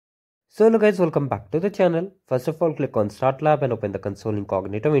So hello guys, welcome back to the channel. First of all, click on Start Lab and open the console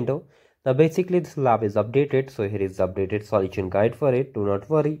incognito window. Now basically this lab is updated, so here is the updated solution guide for it. Do not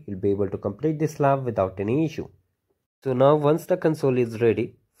worry, you'll be able to complete this lab without any issue. So now once the console is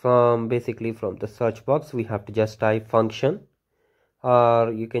ready, from the search box we have to just type function,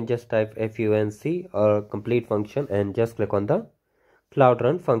 or you can just type func or complete function and just click on the cloud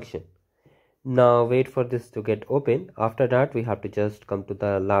run function. Now wait for this to get open. After that we have to just come to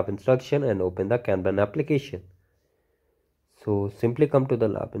the lab instruction and open the Kanban application. So simply come to the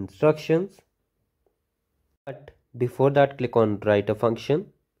lab instructions, but before that click on write a function.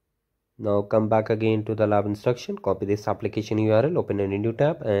 Now come back again to the lab instruction, copy this application URL, open a new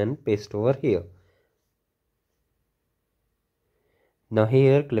tab and paste over here. Now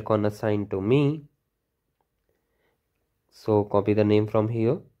here click on assign to me. So copy the name from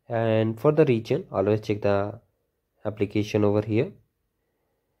here. And for the region, always check the application over here.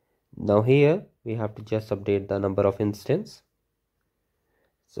 Now here we have to just update the number of instance.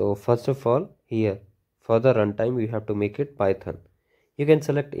 So first of all, here for the runtime we have to make it Python. You can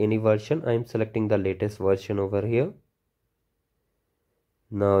select any version. I am selecting the latest version over here.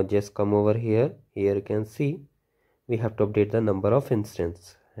 Now just come over here. Here you can see we have to update the number of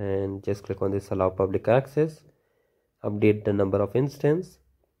instance and just click on this allow public access. Update the number of instance.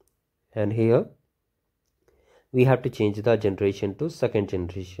 And here we have to change the generation to second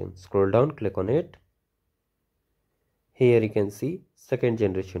generation. Scroll down, click on it. Here you can see second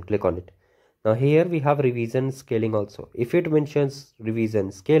generation, click on it. Now here we have revision scaling also. If it mentions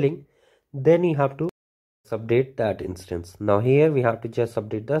revision scaling, then you have to update that instance. Now here we have to just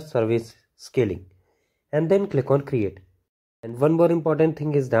update the service scaling and then click on create. And one more important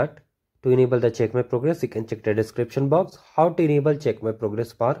thing is that to enable the check my progress, you can check the description box. How to enable check my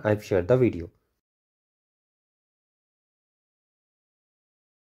progress bar, I've shared the video.